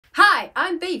Hi,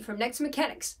 I'm B from Nectar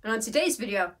Mechanics, and on today's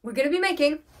video, we're going to be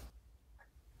making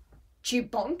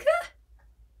ChewBonka?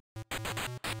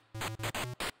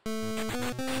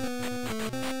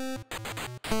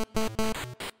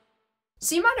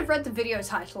 So you might have read the video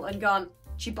title and gone,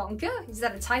 ChewBonka? Is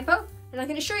that a typo? And I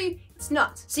can assure you, it's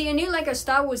not. See, a new LEGO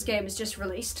Star Wars game has just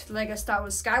released, the LEGO Star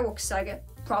Wars Skywalker Saga.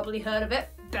 Probably heard of it.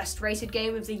 Best rated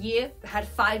game of the year. Had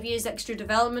 5 years extra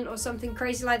development or something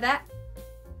crazy like that.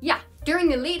 Yeah, during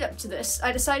the lead up to this,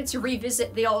 I decided to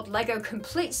revisit the old LEGO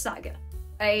Complete Saga,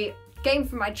 a game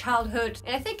from my childhood,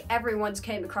 and I think everyone's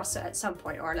came across it at some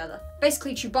point or another.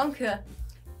 Basically, ChewBonka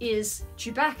is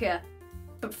Chewbacca,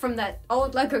 but from that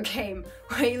old LEGO game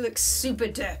where he looks super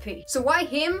derpy. So why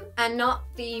him and not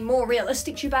the more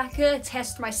realistic Chewbacca?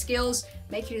 Test my skills,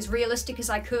 make it as realistic as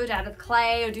I could out of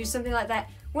clay or do something like that.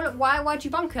 Why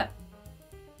ChewBonka?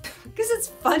 Because it's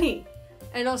funny,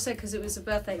 and also because it was a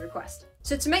birthday request.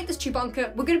 So to make this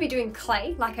ChewBonka, we're going to be doing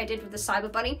clay, like I did with the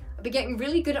Cyber Bunny. I've been getting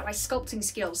really good at my sculpting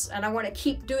skills, and I want to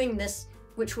keep doing this,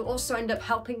 which will also end up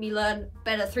helping me learn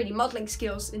better 3D modeling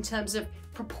skills in terms of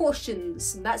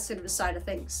proportions and that sort of a side of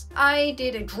things. I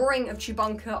did a drawing of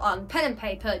ChewBonka on pen and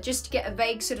paper just to get a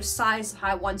vague sort of size of how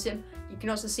I want him. You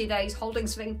can also see that he's holding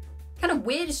something kind of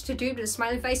weird to do, but a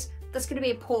smiley face. That's going to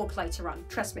be a pork later on,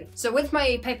 trust me. So with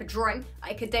my paper drawing,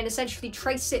 I could then essentially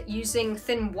trace it using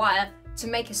thin wire to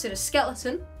make a sort of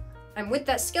skeleton, and with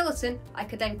that skeleton I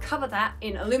could then cover that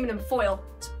in aluminum foil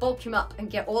to bulk him up and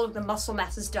get all of the muscle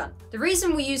masses done. The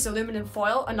reason we use aluminum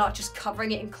foil and not just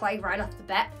covering it in clay right off the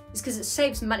bat is because it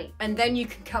saves money, and then you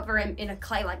can cover him in a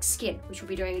clay-like skin, which we'll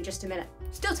be doing in just a minute.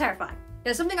 Still terrifying.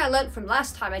 Now, something I learned from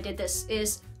last time I did this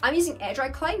is I'm using air-dry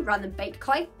clay rather than baked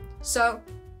clay. So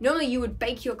normally you would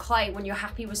bake your clay when you're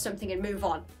happy with something and move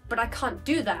on, but I can't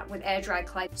do that with air-dry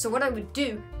clay. So what I would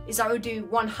do is I would do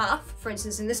one half. For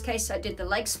instance, in this case I did the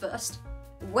legs first,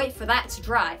 wait for that to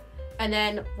dry, and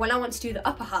then when I want to do the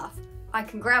upper half, I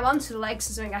can grab onto the legs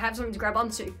so I have something to grab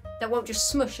onto that won't just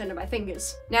smush under my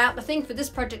fingers. Now, the thing for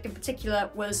this project in particular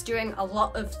was doing a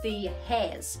lot of the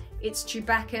hairs. It's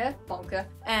Chewbacca, Bonka,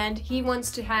 and he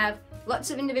wants to have lots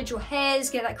of individual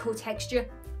hairs, get that cool texture.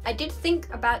 I did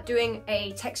think about doing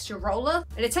a texture roller,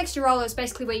 and a texture roller is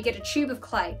basically where you get a tube of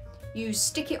clay, you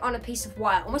stick it on a piece of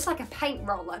wire, almost like a paint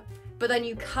roller, but then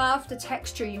you carve the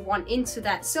texture you want into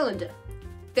that cylinder.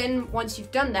 Then once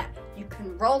you've done that, you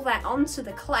can roll that onto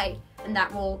the clay, and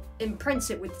that will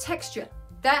imprint it with texture.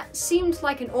 That seemed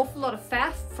like an awful lot of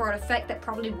faff for an effect that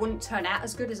probably wouldn't turn out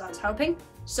as good as I was hoping.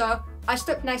 So I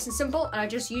stuck nice and simple, and I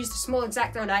just used a small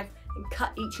X-Acto knife and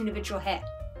cut each individual hair.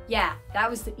 Yeah, that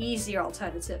was the easier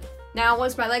alternative. Now,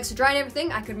 once my legs are dry and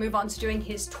everything, I could move on to doing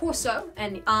his torso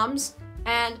and the arms.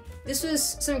 And this was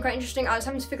something quite interesting. I was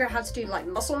having to figure out how to do like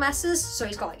muscle masses. So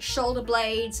he's got like shoulder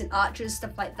blades and arches,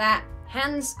 stuff like that.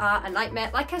 Hands are a nightmare.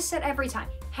 Like I said every time,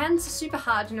 hands are super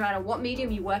hard no matter what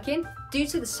medium you work in. Due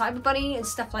to the Cyber Bunny and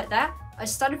stuff like that, I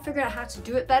started figuring out how to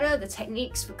do it better, the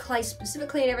techniques for clay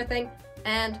specifically and everything.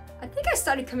 And I think I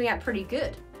started coming out pretty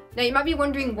good. Now you might be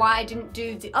wondering why I didn't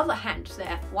do the other hand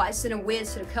there, why it's in a weird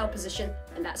sort of curl position,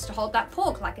 and that's to hold that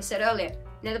pork like I said earlier.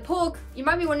 Now the pork, you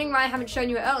might be wondering why I haven't shown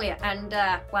you it earlier, and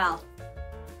well,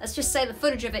 let's just say the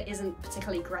footage of it isn't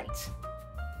particularly great.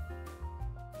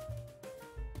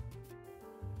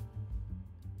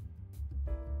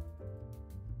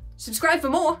 Subscribe for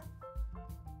more!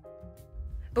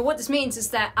 But what this means is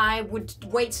that I would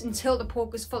wait until the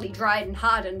pork was fully dried and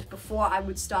hardened before I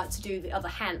would start to do the other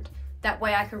hand. That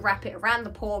way I could wrap it around the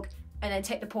pork and then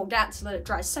take the pork out to let it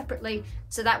dry separately,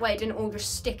 so that way it didn't all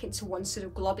just stick into one sort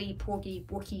of globby, porky,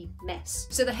 wookie mess.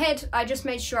 So the head, I just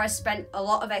made sure I spent a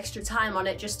lot of extra time on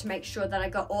it just to make sure that I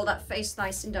got all that face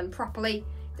nice and done properly.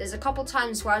 There's a couple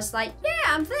times where I was like,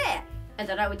 yeah, I'm there! And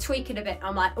then I would tweak it a bit.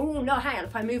 I'm like, oh no, hang on,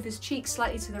 if I move his cheek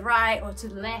slightly to the right or to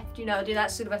the left, you know, do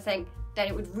that sort of a thing, then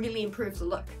it would really improve the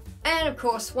look. And of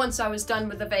course, once I was done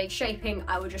with the vague shaping,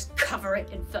 I would just cover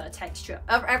it in fur texture.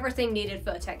 Everything needed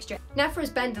fur texture. Now for his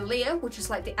bandolier, which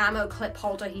is like the ammo clip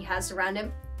holder he has around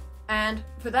him. And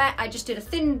for that, I just did a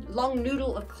thin, long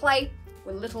noodle of clay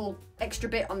with a little extra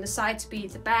bit on the side to be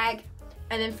the bag.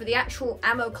 And then for the actual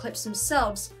ammo clips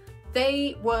themselves,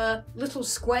 they were little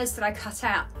squares that I cut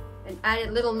out and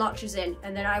added little notches in,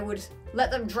 and then I would let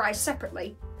them dry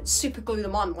separately and super glue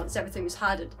them on once everything was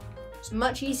hardened. It's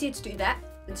much easier to do that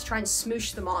than to try and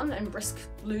smoosh them on and risk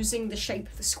losing the shape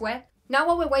of the square. Now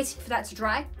while we're waiting for that to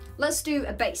dry, let's do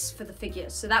a base for the figure,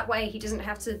 so that way he doesn't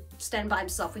have to stand by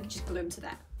himself, we can just glue him to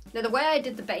that. Now the way I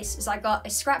did the base is I got a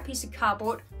scrap piece of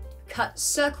cardboard, cut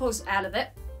circles out of it,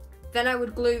 then I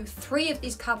would glue 3 of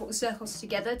these cardboard circles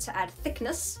together to add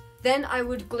thickness, Then I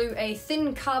would glue a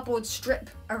thin cardboard strip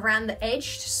around the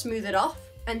edge to smooth it off,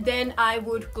 and then I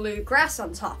would glue grass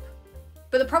on top.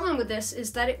 But the problem with this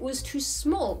is that it was too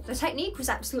small. The technique was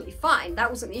absolutely fine, that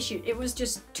wasn't the issue, it was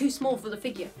just too small for the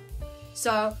figure.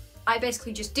 So I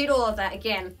basically just did all of that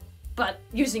again, but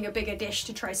using a bigger dish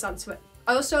to trace onto it.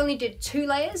 I also only did 2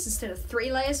 layers instead of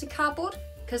 3 layers of cardboard,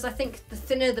 because I think the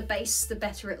thinner the base, the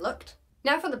better it looked.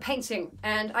 Now for the painting,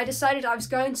 and I decided I was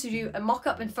going to do a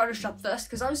mock-up in Photoshop first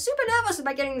because I was super nervous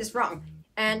about getting this wrong.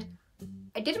 And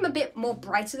I did him a bit more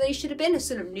brighter than he should have been, a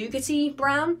sort of nougaty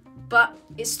brown, but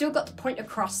it still got the point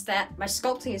across that my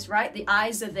sculpting is right, the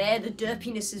eyes are there, the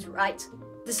derpiness is right.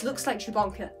 This looks like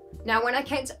ChewBonka. Now when I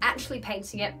came to actually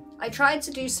painting it, I tried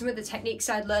to do some of the techniques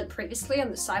I'd learned previously on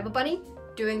the Cyber Bunny,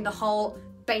 doing the whole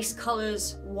base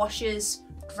colors, washes,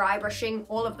 dry brushing,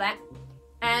 all of that.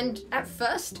 And at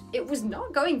first, it was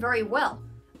not going very well.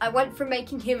 I went from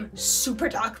making him super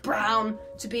dark brown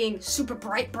to being super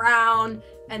bright brown,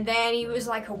 and then he was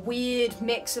like a weird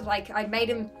mix of like, I made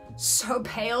him so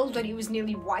pale that he was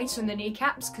nearly white on the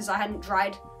kneecaps because I hadn't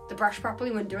dried the brush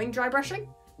properly when doing dry brushing.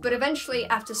 But eventually,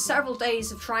 after several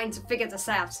days of trying to figure this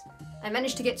out, I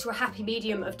managed to get to a happy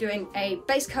medium of doing a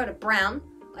base coat of brown,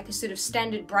 like a sort of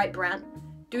standard bright brown,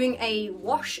 doing a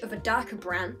wash of a darker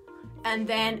brown, and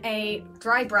then a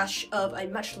dry brush of a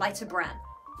much lighter brown.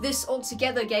 This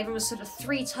altogether gave him a sort of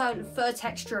 3-tone fur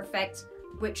texture effect,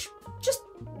 which just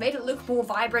made it look more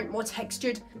vibrant, more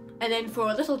textured. And then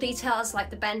for little details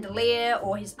like the bandolier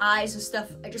or his eyes and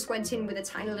stuff, I just went in with a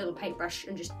tiny little paintbrush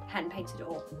and just hand painted it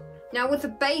all. Now with the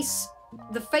base,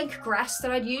 the fake grass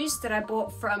that I'd used that I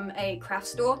bought from a craft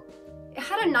store, it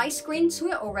had a nice green to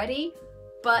it already,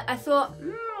 but I thought,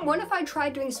 what if I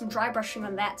tried doing some dry brushing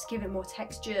on that to give it more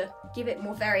texture, give it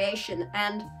more variation,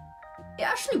 and it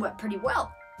actually worked pretty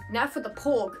well. Now for the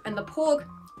Porg, and the Porg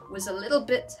was a little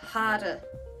bit harder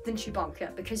than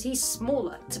ChewBonka because he's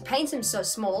smaller. To paint him so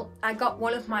small, I got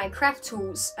one of my craft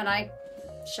tools and I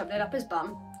shoved it up his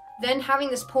bum. Then having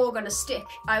this Porg on a stick,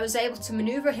 I was able to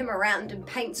maneuver him around and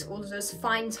paint all of those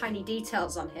fine tiny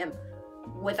details on him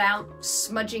without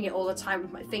smudging it all the time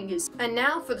with my fingers. And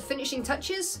now for the finishing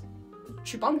touches,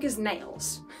 ChewBonka's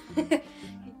nails.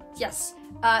 Yes,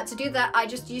 to do that I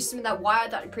just used some of that wire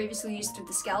that I previously used with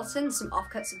the skeleton, some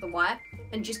offcuts of the wire,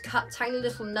 and just cut tiny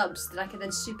little nubs that I could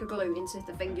then super glue into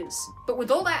the fingers. But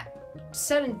with all that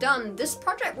said and done, this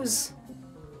project was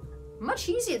much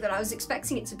easier than I was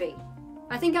expecting it to be.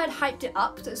 I think I'd hyped it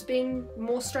up as being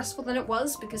more stressful than it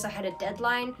was because I had a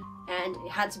deadline and it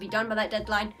had to be done by that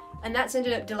deadline, and that's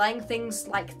ended up delaying things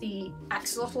like the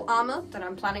axolotl armor that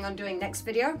I'm planning on doing next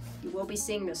video. You will be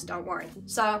seeing this, don't worry.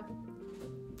 So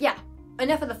yeah,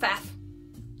 enough of the faff.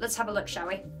 Let's have a look, shall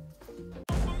we?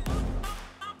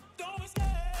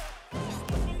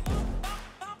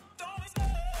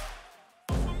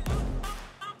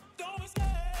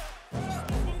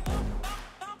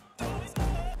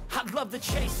 Love the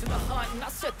chase and the hunt, and I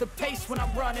set the pace when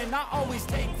I'm running. I always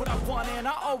take what I want and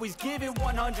I always give it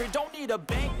 100. Don't need a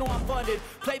bank, no I'm funded.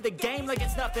 Play the game like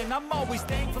it's nothing. I'm always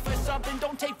thankful for something.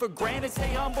 Don't take for granted,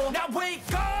 stay humble. Now wake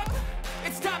up!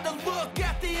 It's time to look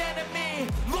at the enemy.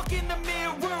 Look in the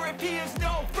mirror if he is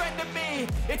no friend to me.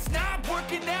 It's not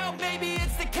working out, maybe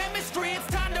it's the chemistry. It's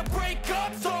time to break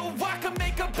up so I can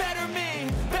make a better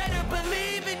me. Better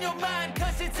believe in your mind,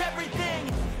 cause it's everything.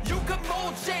 You can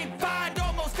mold, shape, find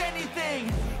almost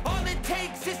anything. All it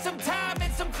takes is some time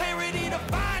and some clarity to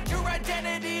find your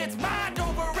identity. It's mind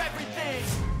over everything.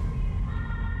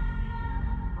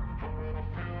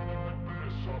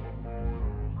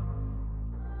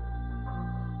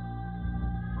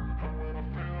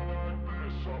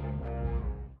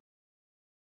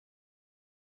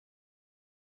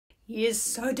 He is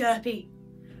so derpy.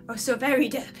 Oh, so very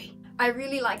derpy. I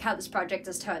really like how this project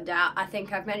has turned out. I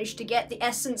think I've managed to get the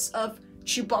essence of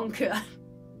ChewBonka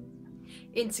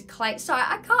into clay. Sorry,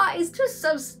 I can't, it's just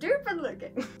so stupid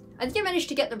looking. I think I managed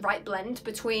to get the right blend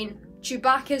between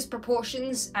Chewbacca's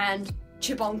proportions and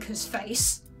ChewBonka's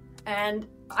face, and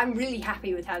I'm really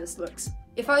happy with how this looks.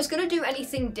 If I was gonna do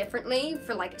anything differently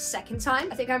for like a second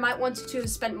time, I think I might want to have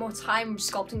spent more time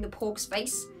sculpting the Porg's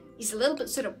face. He's a little bit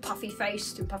sort of puffy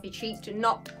faced and puffy cheeked and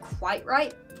not quite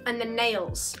right. And the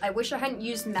nails, I wish I hadn't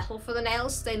used metal for the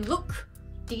nails. They look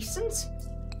decent,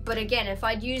 but again, if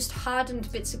I'd used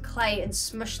hardened bits of clay and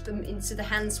smushed them into the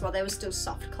hands while they were still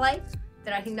soft clay,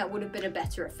 then I think that would have been a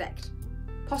better effect.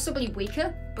 Possibly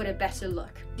weaker, but a better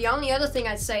look. The only other thing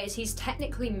I'd say is he's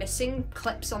technically missing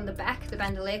clips on the back, the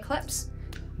bandolier clips.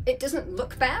 It doesn't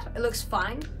look bad, it looks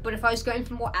fine, but if I was going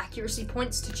for more accuracy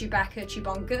points to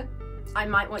ChewBonka, I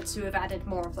might want to have added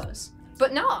more of those.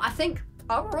 But no, I think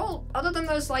overall, other than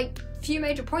those like few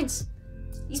major points,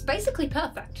 he's basically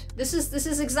perfect. This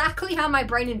is exactly how my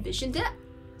brain envisioned it.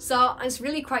 So it's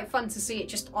really quite fun to see it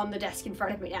just on the desk in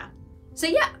front of me now. So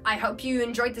yeah, I hope you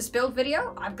enjoyed this build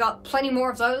video. I've got plenty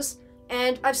more of those.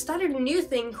 And I've started a new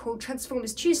thing called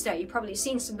Transformers Tuesday. You've probably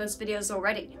seen some of those videos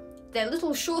already. They're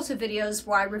little shorter videos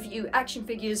where I review action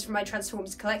figures from my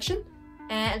Transformers collection,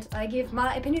 and I give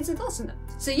my opinions and thoughts on them.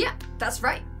 So yeah, that's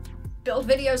right. Build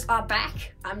videos are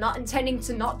back. I'm not intending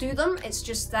to not do them. It's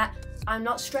just that I'm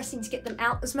not stressing to get them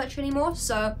out as much anymore.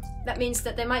 So that means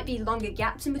that there might be longer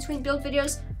gaps in between build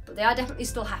videos, but they are definitely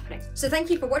still happening. So thank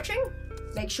you for watching.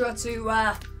 Make sure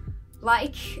to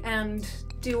like and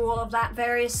do all of that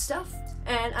various stuff.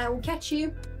 And I will catch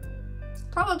you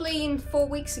probably in 4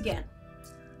 weeks again.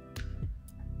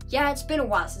 Yeah, it's been a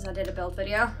while since I did a build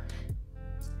video.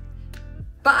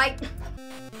 Bye!